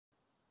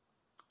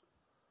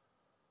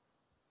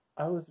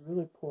I was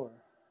really poor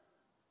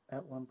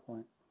at one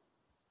point.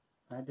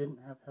 I didn't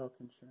have health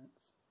insurance.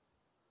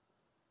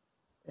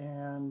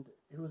 And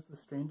it was the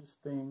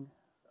strangest thing,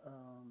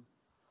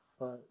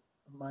 but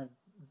my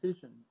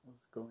vision was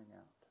going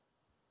out.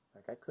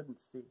 Like I couldn't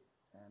see,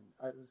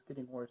 and it was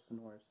getting worse and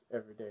worse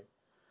every day.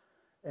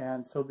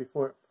 And so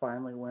before it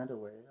finally went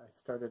away, I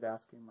started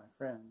asking my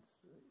friends,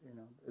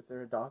 is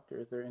there a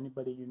doctor? Is there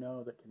anybody you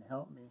know that can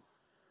help me?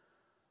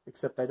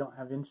 Except I don't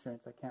have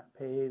insurance. I can't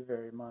pay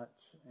very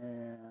much,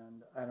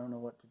 and I don't know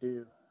what to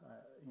do.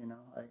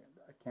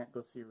 I can't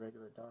go see a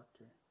regular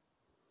doctor.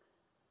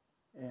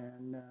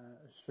 And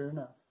sure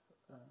enough,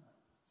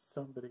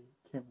 somebody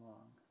came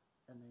along,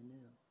 and they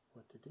knew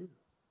what to do.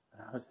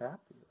 And I was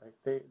happy. Like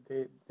they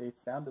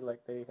sounded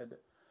like they had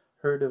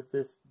heard of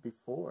this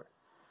before.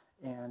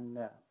 And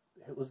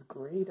it was a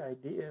great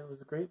idea. It was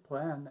a great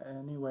plan.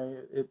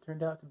 Anyway, it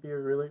turned out to be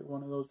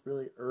one of those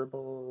really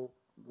herbal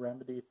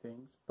remedy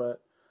things.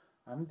 But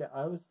I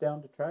was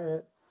down to try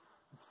it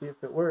and see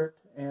if it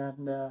worked.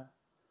 And the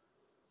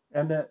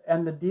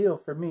deal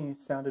for me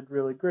sounded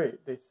really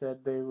great. They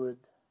said they would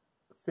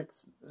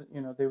fix,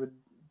 they would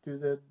do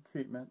the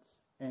treatments,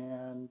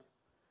 and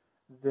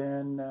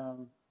then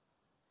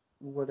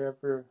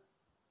whatever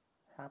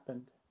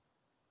happened.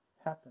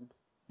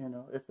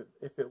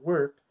 If it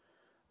worked,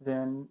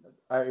 then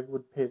I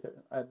would pay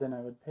them.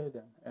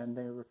 And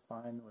they were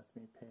fine with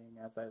me paying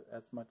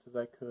as much as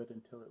I could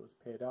until it was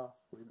paid off.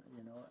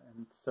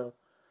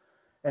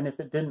 And if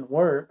it didn't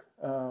work,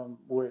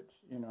 which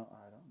I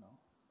don't know,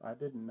 I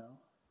didn't know,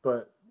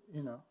 but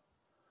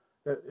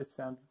it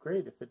sounded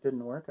great. If it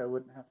didn't work, I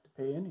wouldn't have to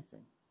pay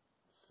anything.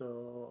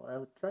 So I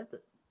tried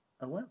it.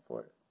 I went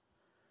for it.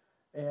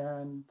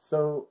 And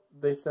so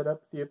they set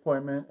up the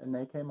appointment, and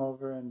they came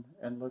over and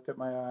looked at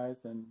my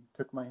eyes and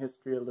took my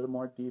history a little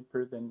more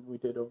deeper than we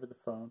did over the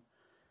phone.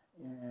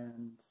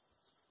 And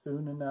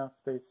soon enough,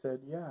 they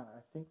said, "Yeah,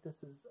 I think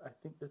this is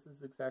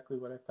exactly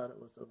what I thought it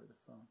was over the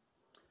phone."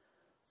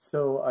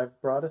 So I've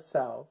brought a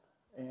salve,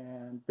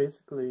 and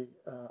basically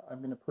I'm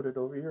going to put it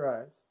over your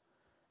eyes,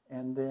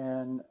 and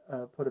then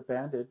put a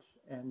bandage,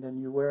 and then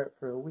you wear it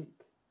for a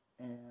week.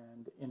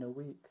 And in a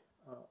week,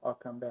 I'll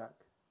come back,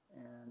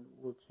 and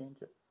we'll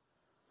change it.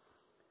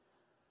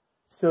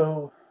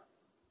 So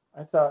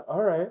I thought,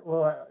 all right,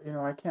 well,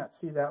 I can't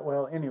see that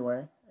well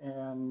anyway.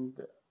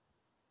 And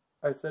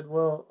I said,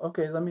 well,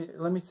 okay, let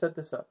me set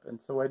this up. And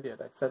so I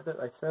did. I set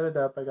it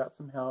up. I got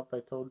some help. I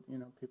told,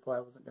 people I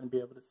wasn't going to be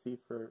able to see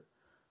for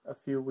a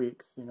few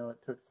weeks.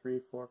 It took 3,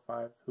 4,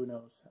 5, who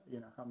knows,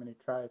 how many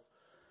tries.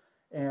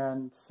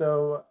 And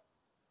so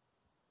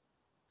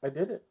I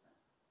did it.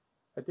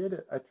 I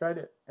tried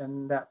it.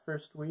 And that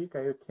first week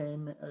I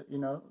came,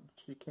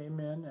 she came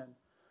in and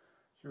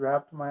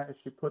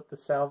she put the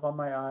salve on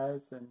my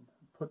eyes and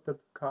put the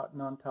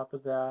cotton on top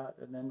of that,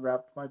 and then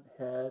wrapped my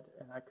head,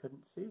 and I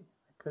couldn't see.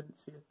 I couldn't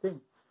see a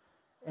thing.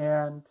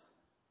 And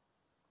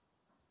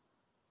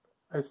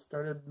I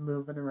started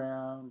moving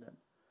around,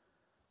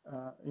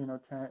 and I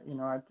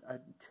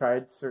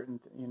tried certain,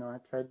 I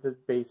tried the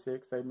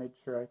basics. I made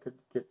sure I could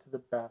get to the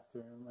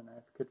bathroom, and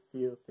I could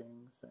feel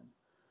things, and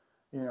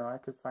I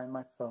could find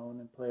my phone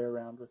and play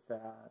around with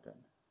that,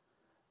 and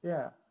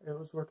yeah, it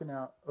was working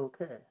out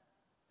okay.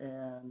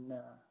 And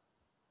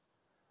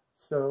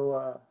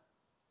so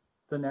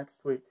the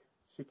next week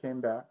she came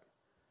back,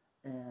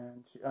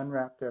 and she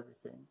unwrapped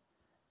everything,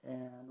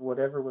 and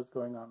whatever was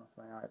going on with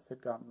my eyes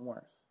had gotten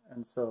worse.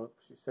 And so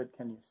she said,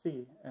 "Can you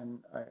see?"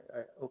 And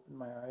I opened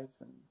my eyes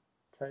and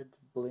tried to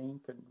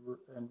blink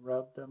and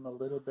rubbed them a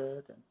little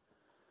bit, and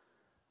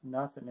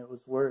nothing. It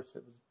was worse.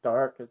 It was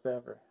dark as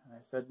ever. And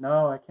I said,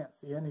 "No, I can't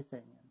see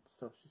anything." And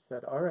so she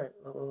said, "All right,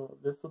 well,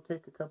 this will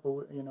take a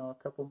couple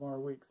more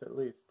weeks at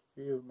least, a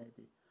few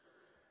maybe."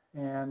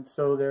 And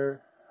so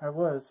there I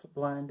was,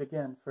 blind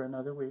again for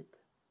another week.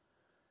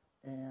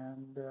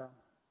 And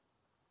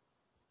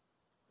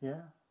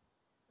yeah,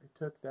 it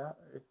took a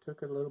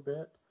little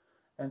bit.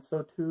 And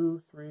so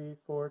 2, 3,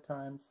 4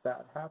 times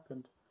that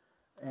happened.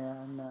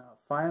 And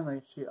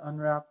finally she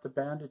unwrapped the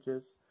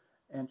bandages,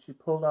 and she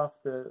pulled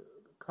off the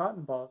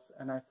cotton balls,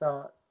 and I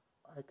thought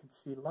I could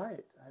see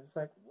light. I was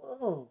like,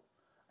 whoa,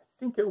 I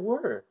think it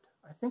worked.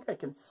 I think I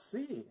can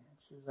see. And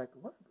she was like,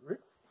 what,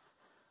 really?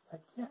 I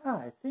was like, yeah,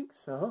 I think so.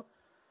 So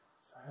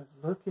I was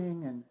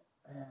looking, and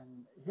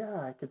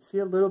yeah, I could see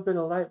a little bit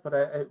of light, but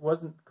it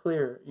wasn't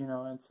clear,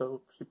 and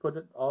so she put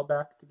it all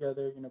back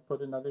together,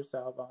 put another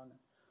salve on.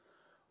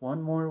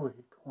 One more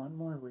week,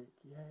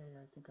 yay,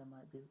 I think I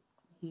might be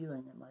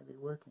healing, it might be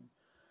working.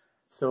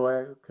 So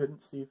I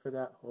couldn't see for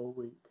that whole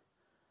week.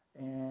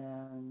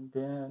 And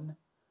then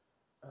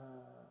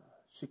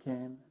she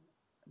came,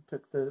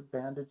 took the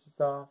bandages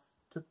off,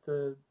 took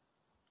the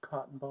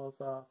cotton balls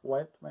off,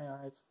 wiped my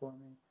eyes for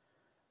me,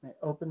 and I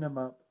opened them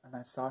up, and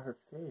I saw her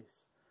face.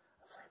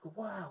 I was like,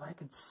 wow, I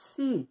can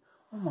see.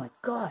 Oh my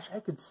gosh, I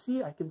can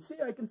see. I'm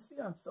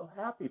so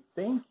happy.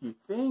 Thank you.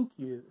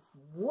 This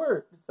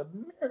worked. It's a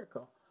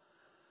miracle.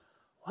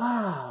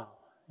 Wow,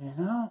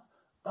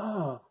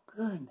 oh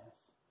goodness.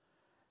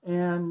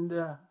 And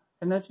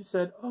And then she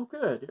said, oh,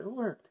 good, it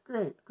worked.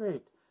 Great,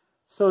 great.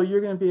 So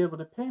you're going to be able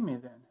to pay me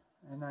then?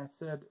 And I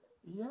said,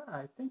 yeah,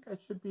 I think I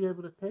should be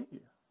able to pay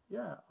you.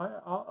 Yeah,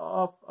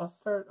 I'll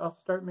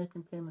start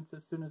making payments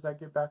as soon as I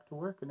get back to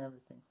work and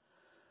everything.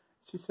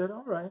 She said,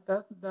 all right,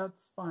 that's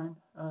fine.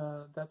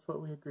 That's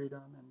what we agreed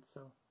on. And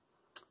so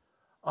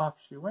off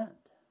she went.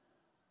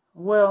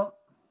 Well,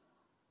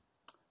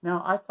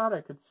 now I thought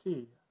I could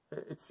see.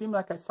 It seemed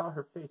like I saw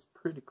her face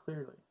pretty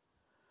clearly.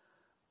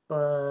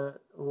 But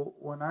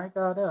when I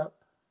got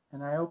up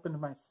and I opened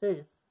my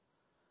safe,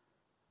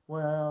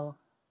 well,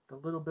 the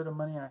little bit of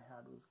money I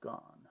had was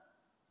gone.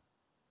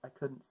 I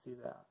couldn't see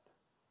that.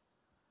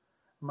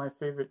 My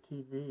favorite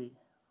TV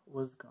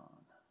was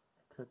gone.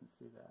 I couldn't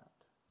see that.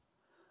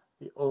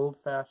 The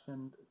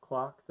old-fashioned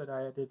clock that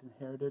I had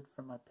inherited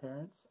from my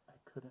parents, I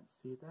couldn't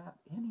see that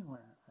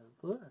anywhere. I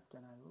looked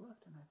and I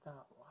looked and I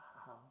thought,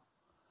 wow.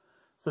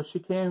 So she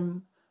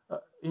came,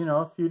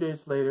 a few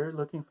days later,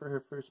 looking for her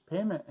first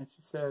payment, and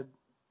she said,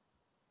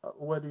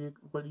 "What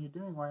are you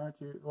doing? Why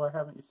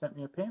haven't you sent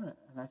me a payment?"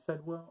 And I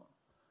said, "Well,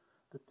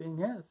 the thing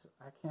is,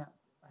 I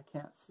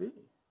can't see."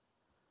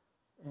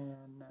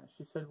 And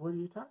she said, "What are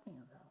you talking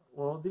about?"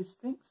 "Well, these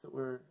things that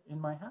were in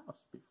my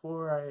house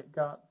before I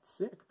got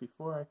sick,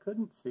 before I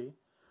couldn't see,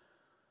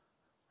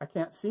 I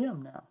can't see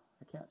them now.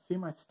 I can't see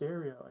my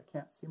stereo. I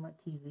can't see my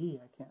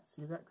TV. I can't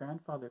see that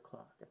grandfather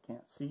clock. I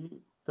can't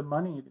see the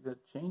money, the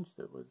change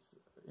that was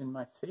in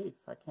my safe.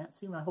 I can't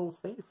see my whole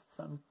safe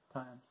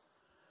sometimes."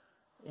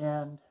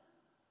 And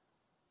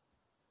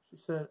she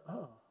said,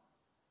 "Oh,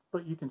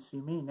 but you can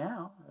see me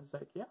now." I was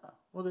like, "Yeah,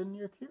 well then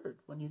you're cured.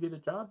 When you get a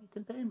job, you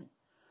can pay me."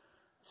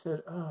 I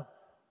said, "Oh,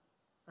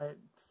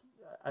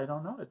 I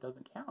don't know. It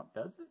doesn't count,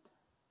 does it?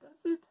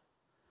 Does it?"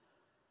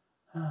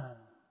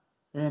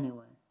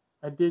 Anyway,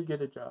 I did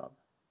get a job,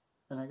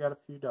 and I got a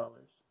few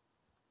dollars.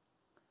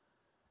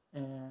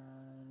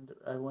 And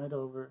I went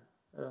over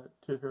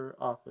to her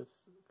office,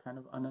 kind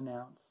of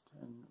unannounced,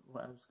 and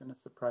I was going to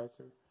surprise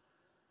her.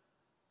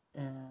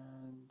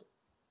 And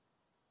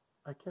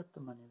I kept the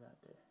money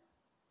that day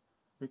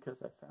because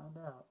I found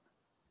out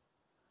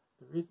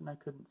the reason I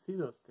couldn't see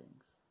those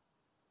things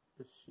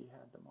is she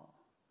had them all.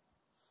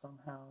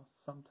 Somehow,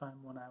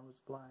 sometime when I was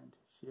blind,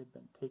 she had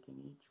been taking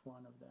each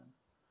one of them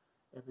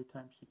every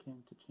time she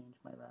came to change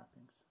my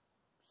wrappings.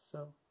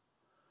 So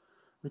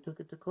we took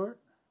it to court,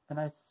 and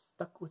I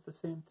stuck with the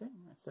same thing.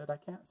 I said, "I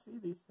can't see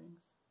these things,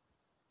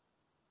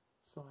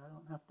 so I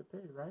don't have to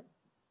pay, right?"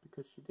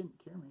 Because she didn't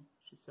cure me.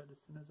 She said as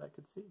soon as I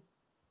could see.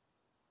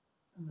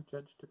 And the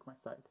judge took my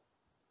side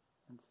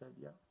and said,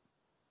 "Yeah,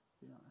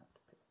 you don't have to